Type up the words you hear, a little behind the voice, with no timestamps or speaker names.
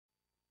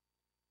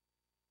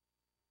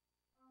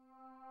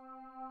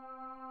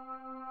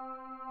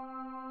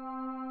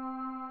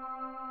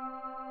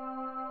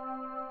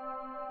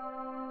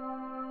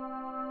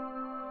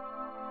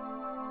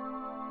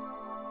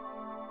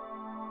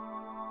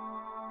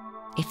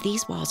If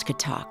these walls could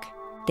talk,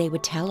 they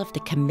would tell of the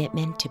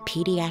commitment to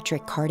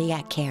pediatric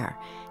cardiac care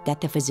that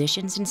the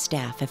physicians and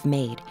staff have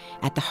made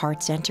at the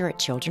Heart Center at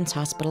Children's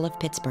Hospital of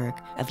Pittsburgh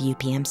of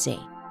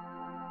UPMC.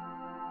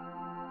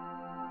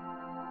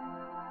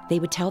 They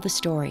would tell the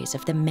stories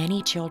of the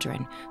many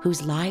children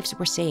whose lives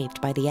were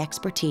saved by the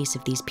expertise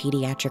of these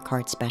pediatric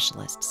heart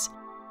specialists.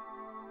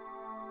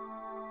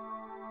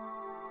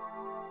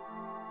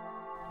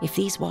 If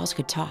these walls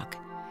could talk,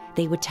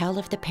 they would tell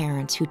of the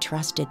parents who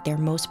trusted their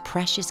most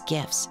precious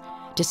gifts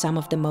to some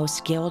of the most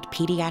skilled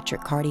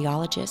pediatric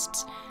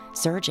cardiologists,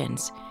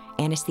 surgeons,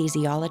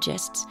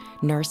 anesthesiologists,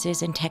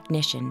 nurses, and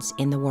technicians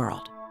in the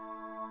world.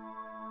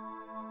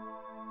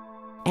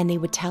 And they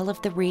would tell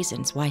of the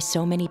reasons why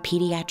so many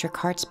pediatric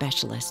heart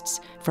specialists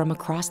from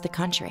across the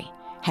country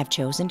have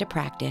chosen to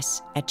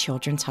practice at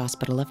Children's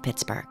Hospital of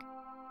Pittsburgh.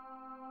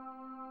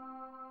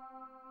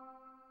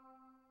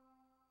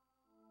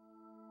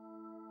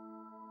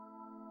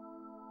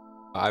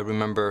 I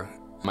remember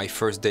my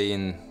first day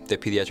in the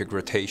pediatric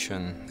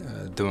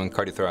rotation doing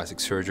cardiothoracic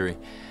surgery,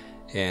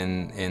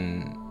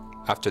 and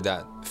after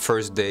that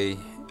first day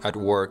at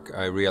work,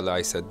 I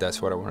realized that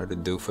that's what I wanted to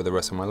do for the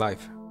rest of my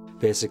life.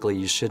 Basically,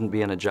 you shouldn't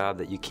be in a job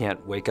that you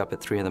can't wake up at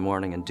 3 in the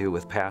morning and do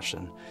with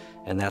passion,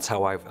 and that's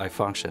how I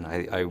function.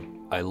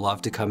 I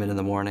love to come in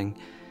the morning.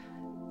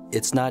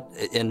 It's not,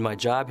 and my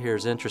job here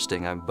is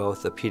interesting. I'm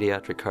both a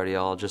pediatric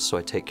cardiologist, so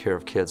I take care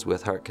of kids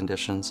with heart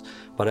conditions,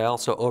 but I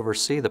also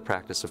oversee the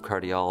practice of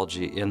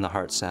cardiology in the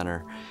Heart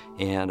Center,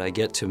 and I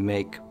get to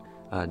make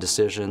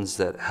decisions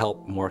that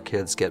help more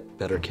kids get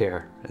better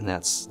care, and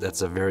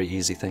that's a very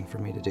easy thing for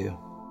me to do.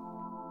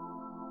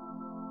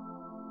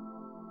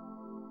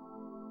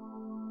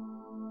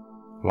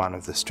 One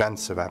of the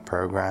strengths of our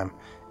program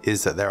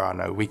is that there are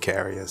no weak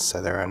areas,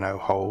 so there are no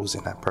holes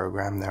in our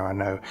program, there are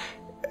no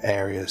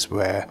areas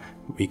where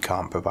we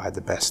can't provide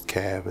the best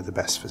care with the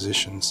best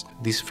physicians.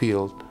 This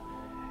field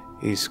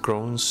is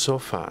growing so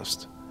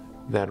fast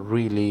that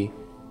really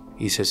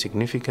is a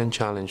significant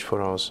challenge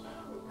for us,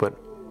 but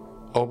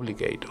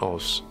obligate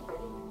us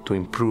to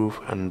improve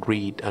and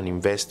read and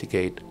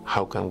investigate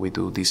how can we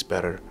do this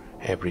better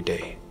every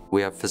day.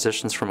 We have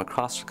physicians from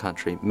across the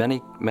country.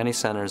 Many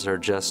centers are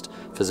just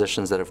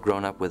physicians that have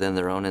grown up within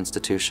their own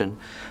institution.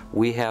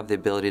 We have the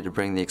ability to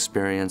bring the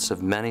experience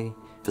of many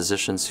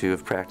physicians who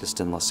have practiced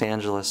in Los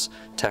Angeles,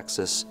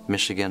 Texas,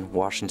 Michigan,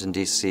 Washington,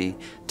 D.C.,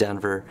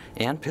 Denver,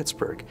 and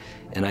Pittsburgh.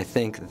 And I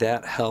think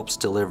that helps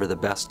deliver the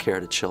best care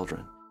to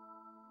children.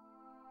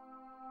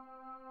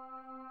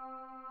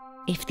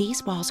 If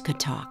these walls could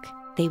talk,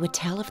 they would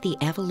tell of the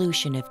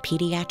evolution of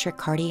pediatric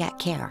cardiac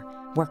care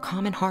where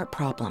common heart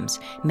problems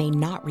may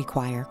not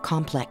require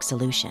complex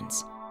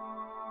solutions.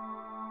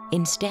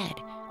 Instead,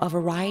 a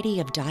variety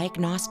of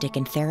diagnostic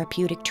and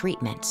therapeutic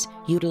treatments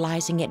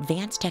utilizing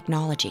advanced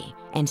technology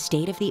and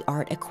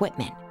state-of-the-art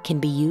equipment can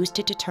be used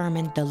to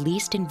determine the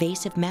least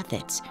invasive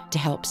methods to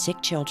help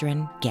sick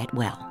children get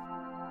well.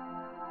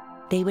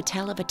 They would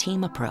tell of a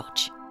team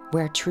approach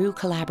where true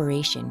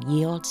collaboration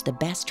yields the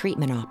best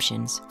treatment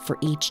options for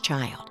each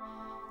child.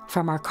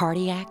 From our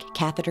cardiac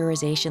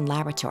catheterization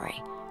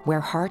laboratory, where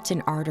hearts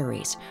and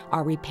arteries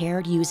are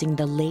repaired using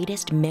the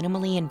latest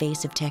minimally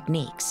invasive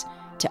techniques,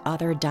 to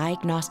other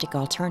diagnostic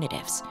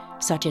alternatives,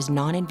 such as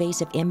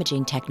non-invasive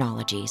imaging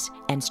technologies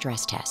and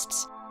stress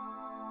tests.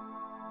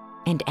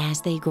 And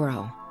as they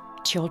grow,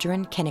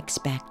 children can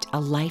expect a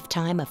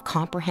lifetime of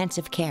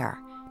comprehensive care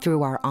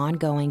through our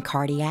ongoing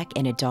cardiac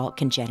and adult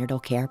congenital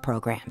care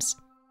programs.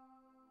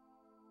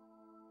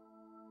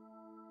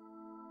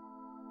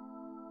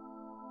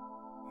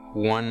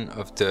 One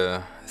of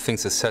the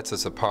things that sets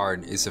us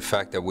apart is the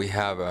fact that we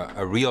have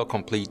a real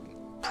complete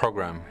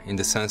program, in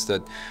the sense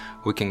that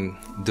we can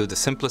do the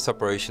simplest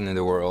operation in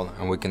the world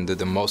and we can do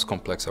the most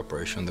complex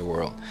operation in the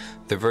world.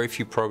 There are very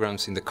few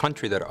programs in the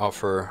country that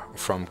offer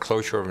from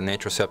closure of an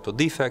atrial septal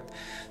defect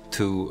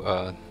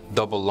to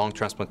double lung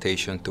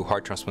transplantation to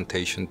heart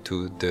transplantation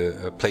to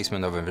the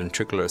placement of a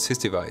ventricular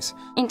assist device.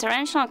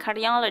 Interventional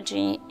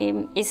cardiology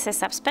is a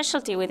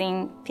subspecialty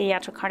within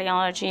pediatric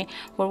cardiology,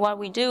 where what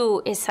we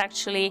do is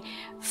actually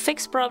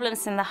fix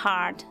problems in the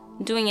heart,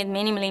 doing it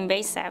minimally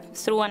invasive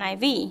through an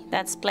IV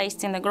that's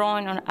placed in the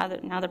groin or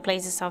in other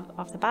places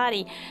of the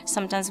body.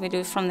 Sometimes we do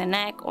it from the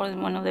neck or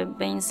one of the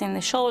veins in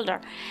the shoulder.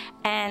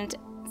 And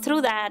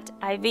through that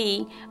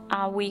IV,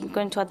 we're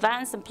going to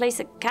advance and place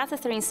a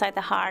catheter inside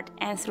the heart,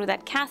 and through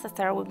that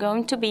catheter, we're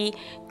going to be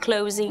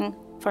closing,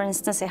 for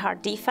instance, a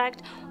heart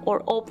defect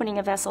or opening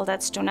a vessel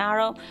that's too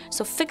narrow.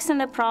 So fixing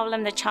the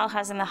problem the child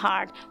has in the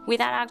heart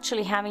without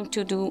actually having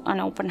to do an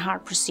open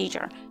heart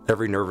procedure.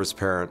 Every nervous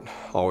parent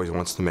always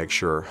wants to make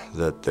sure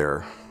that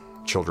their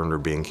children are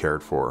being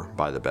cared for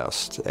by the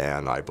best,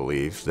 and I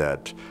believe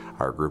that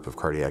our group of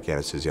cardiac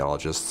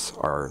anesthesiologists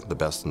are the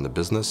best in the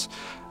business.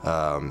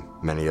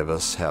 Many of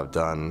us have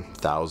done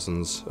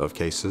thousands of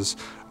cases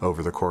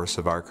over the course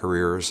of our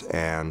careers,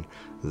 and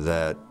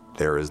that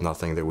there is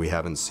nothing that we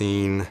haven't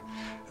seen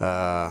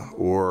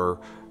or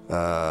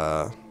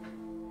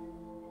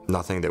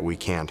nothing that we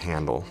can't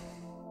handle.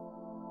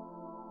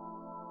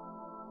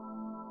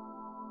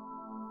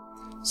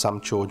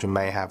 Some children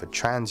may have a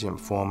transient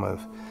form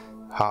of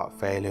heart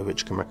failure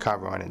which can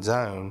recover on its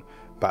own,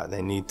 but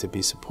they need to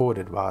be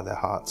supported while their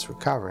heart's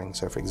recovering.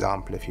 So for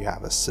example, if you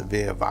have a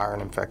severe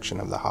viral infection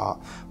of the heart,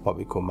 what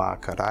we call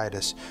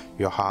myocarditis,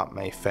 your heart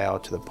may fail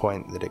to the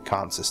point that it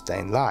can't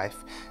sustain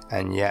life,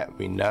 and yet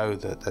we know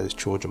that those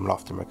children will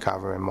often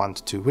recover in 1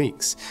 to 2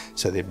 weeks.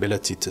 So the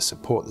ability to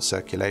support the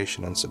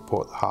circulation and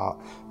support the heart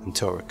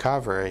until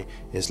recovery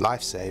is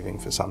life-saving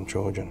for some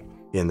children.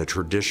 In the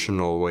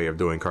traditional way of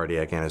doing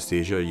cardiac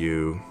anesthesia,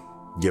 you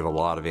give a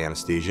lot of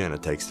anesthesia and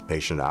it takes the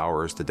patient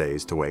hours to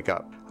days to wake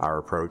up. Our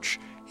approach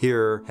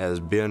here has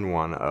been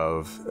one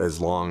of, as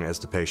long as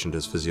the patient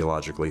is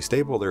physiologically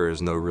stable, there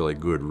is no really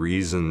good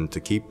reason to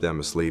keep them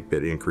asleep.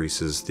 It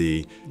increases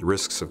the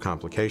risks of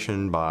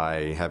complication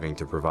by having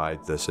to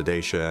provide the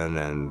sedation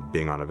and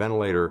being on a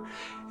ventilator,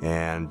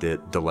 and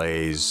it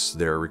delays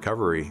their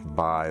recovery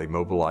by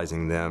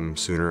mobilizing them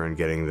sooner and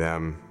getting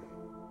them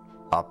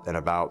up and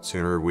about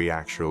sooner. We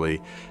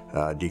actually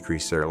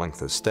decrease their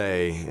length of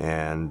stay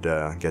and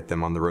get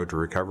them on the road to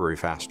recovery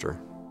faster.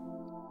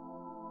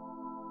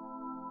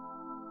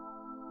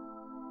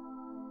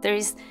 There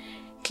is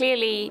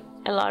clearly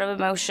a lot of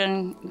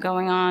emotion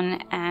going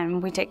on,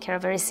 and we take care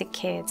of very sick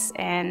kids,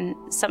 and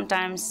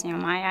sometimes, you know,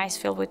 my eyes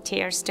fill with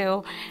tears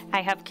too.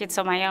 I have kids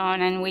of my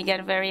own, and we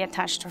get very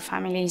attached to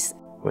families.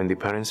 When the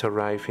parents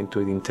arrive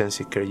into the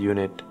intensive care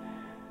unit,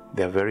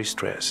 they're very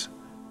stressed.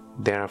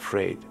 They're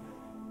afraid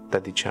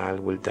that the child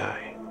will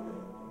die.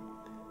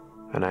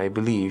 And I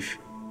believe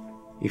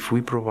if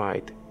we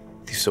provide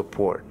the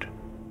support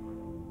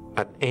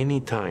at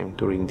any time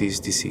during this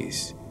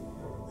disease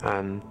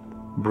and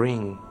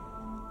bring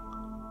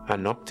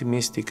an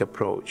optimistic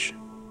approach,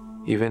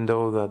 even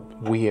though that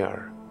we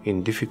are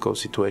in difficult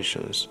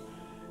situations,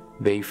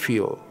 they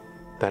feel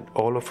that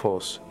all of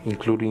us,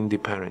 including the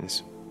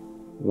parents,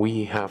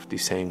 we have the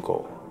same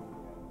goal.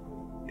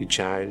 The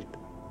child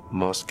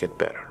must get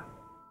better.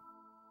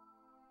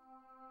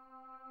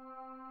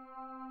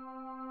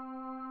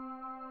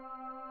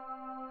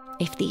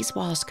 If these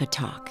walls could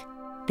talk,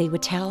 they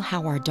would tell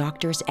how our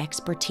doctors'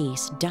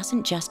 expertise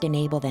doesn't just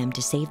enable them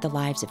to save the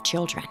lives of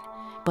children,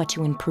 but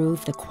to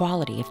improve the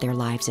quality of their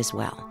lives as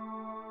well.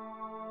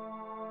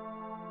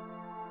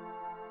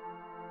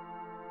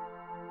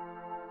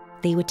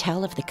 They would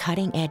tell of the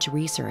cutting-edge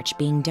research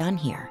being done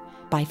here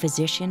by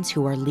physicians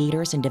who are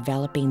leaders in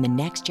developing the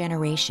next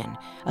generation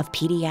of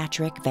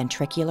pediatric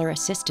ventricular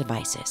assist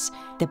devices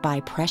that buy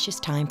precious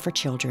time for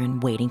children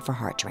waiting for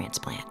heart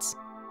transplants.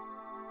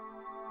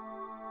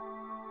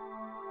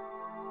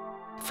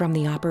 From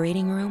the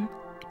operating room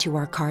to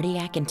our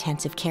cardiac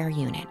intensive care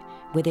unit,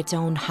 with its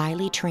own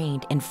highly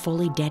trained and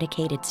fully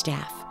dedicated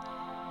staff,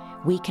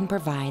 we can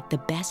provide the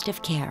best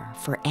of care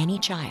for any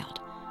child,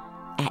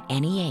 at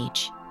any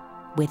age,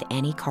 with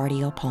any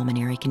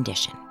cardiopulmonary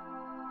condition.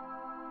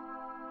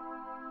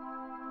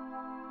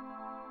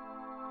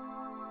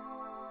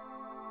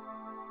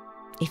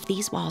 If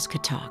these walls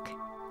could talk,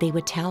 they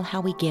would tell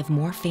how we give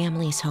more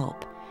families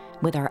hope,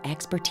 with our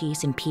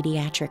expertise in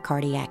pediatric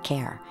cardiac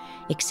care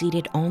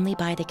exceeded only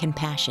by the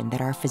compassion that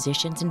our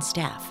physicians and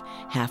staff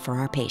have for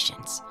our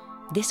patients.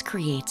 This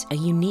creates a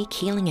unique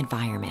healing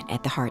environment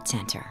at the Heart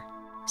Center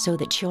so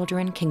that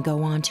children can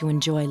go on to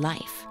enjoy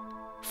life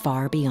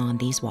far beyond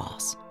these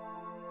walls.